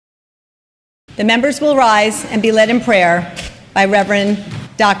The members will rise and be led in prayer by Reverend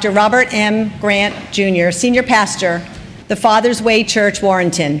Dr. Robert M. Grant, Jr., Senior Pastor, the Father's Way Church,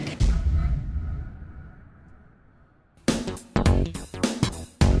 Warrenton.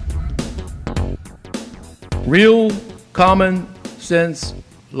 Real common sense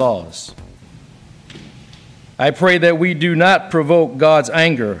laws. I pray that we do not provoke God's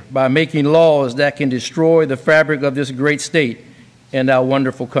anger by making laws that can destroy the fabric of this great state and our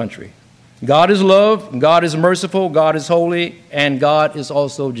wonderful country. God is love, God is merciful, God is holy, and God is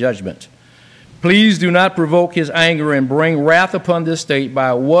also judgment. Please do not provoke his anger and bring wrath upon this state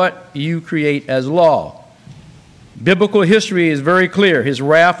by what you create as law. Biblical history is very clear. His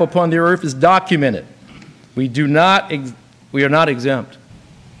wrath upon the earth is documented. We are not exempt.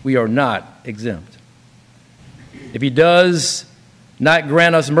 We are not exempt. If he does not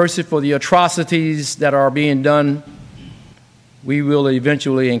grant us mercy for the atrocities that are being done, we will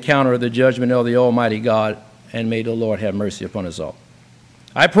eventually encounter the judgment of the Almighty God, and may the Lord have mercy upon us all.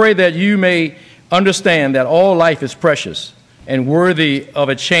 I pray that you may understand that all life is precious and worthy of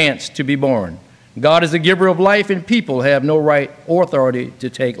a chance to be born. God is the giver of life, and people have no right or authority to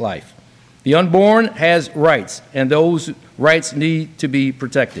take life. The unborn has rights, and those rights need to be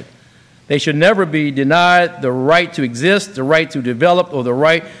protected. They should never be denied the right to exist, the right to develop, or the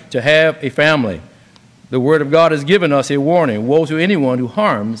right to have a family. The Word of God has given us a warning. Woe to anyone who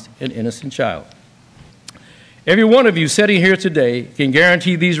harms an innocent child. Every one of you sitting here today can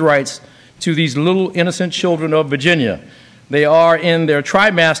guarantee these rights to these little innocent children of Virginia. They are in their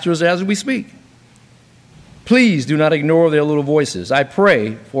trimesters as we speak. Please do not ignore their little voices. I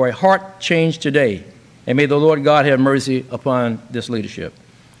pray for a heart change today, and may the Lord God have mercy upon this leadership.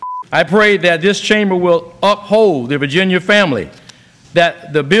 I pray that this chamber will uphold the Virginia family,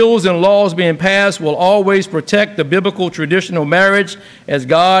 that the bills and laws being passed will always protect the biblical traditional marriage as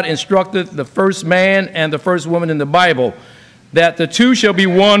God instructed the first man and the first woman in the Bible, that the two shall be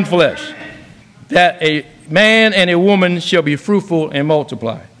one flesh, that a man and a woman shall be fruitful and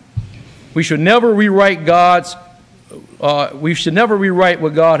multiply. We should never rewrite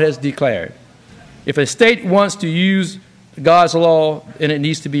what God has declared. If a state wants to use God's law, then it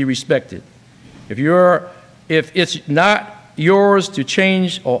needs to be respected. If it's not yours to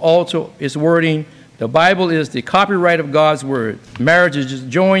change or alter its wording, the Bible is the copyright of God's word. Marriage is to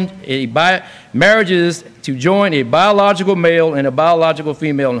join a biological male and a biological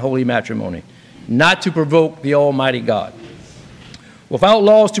female in holy matrimony, not to provoke the Almighty God. Without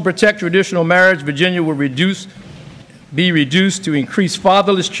laws to protect traditional marriage, Virginia will be reduced to increase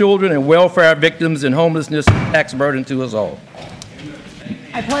fatherless children and welfare victims and homelessness and tax burden to us all.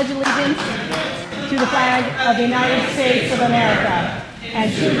 I pledge allegiance to the flag of the United States of America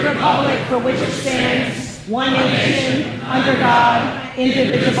and to the republic for which it stands, one nation, under God,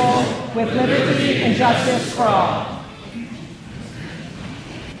 indivisible, with liberty and justice for all.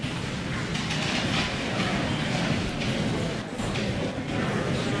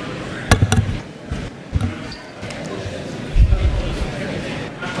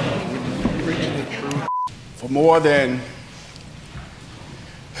 For more than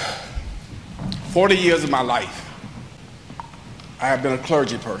 40 years of my life, I have been a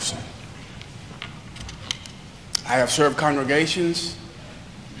clergy person. I have served congregations,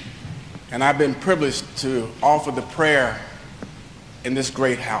 and I've been privileged to offer the prayer in this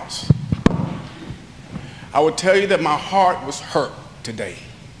great house. I would tell you that my heart was hurt today,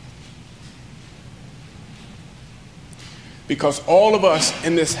 because all of us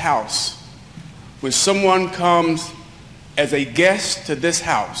in this house, when someone comes as a guest to this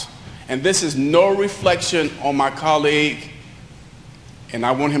house, and this is no reflection on my colleague, and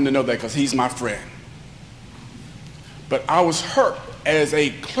I want him to know that because he's my friend. But I was hurt as a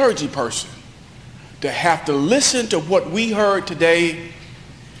clergy person to have to listen to what we heard today.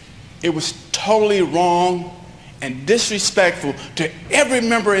 It was totally wrong and disrespectful to every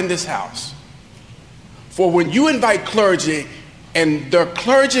member in this house. For when you invite clergy, and the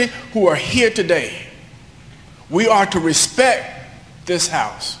clergy who are here today, we are to respect this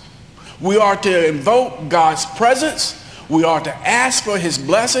house. We are to invoke God's presence. We are to ask for his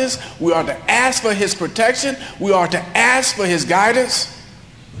blessings. We are to ask for his protection. We are to ask for his guidance.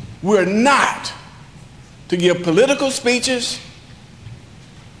 We're not to give political speeches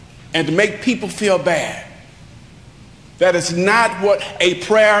and to make people feel bad. That is not what a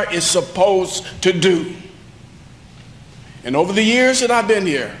prayer is supposed to do. And over the years that I've been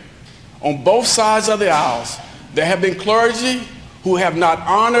here, on both sides of the aisles, there have been clergy who have not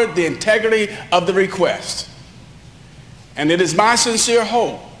honored the integrity of the request. And it is my sincere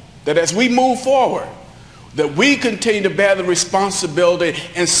hope that as we move forward, that we continue to bear the responsibility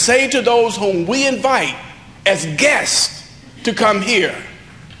and say to those whom we invite as guests to come here,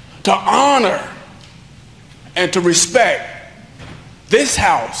 to honor and to respect this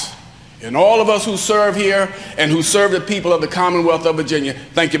house and all of us who serve here and who serve the people of the Commonwealth of Virginia.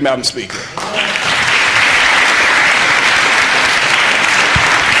 Thank you, Madam Speaker.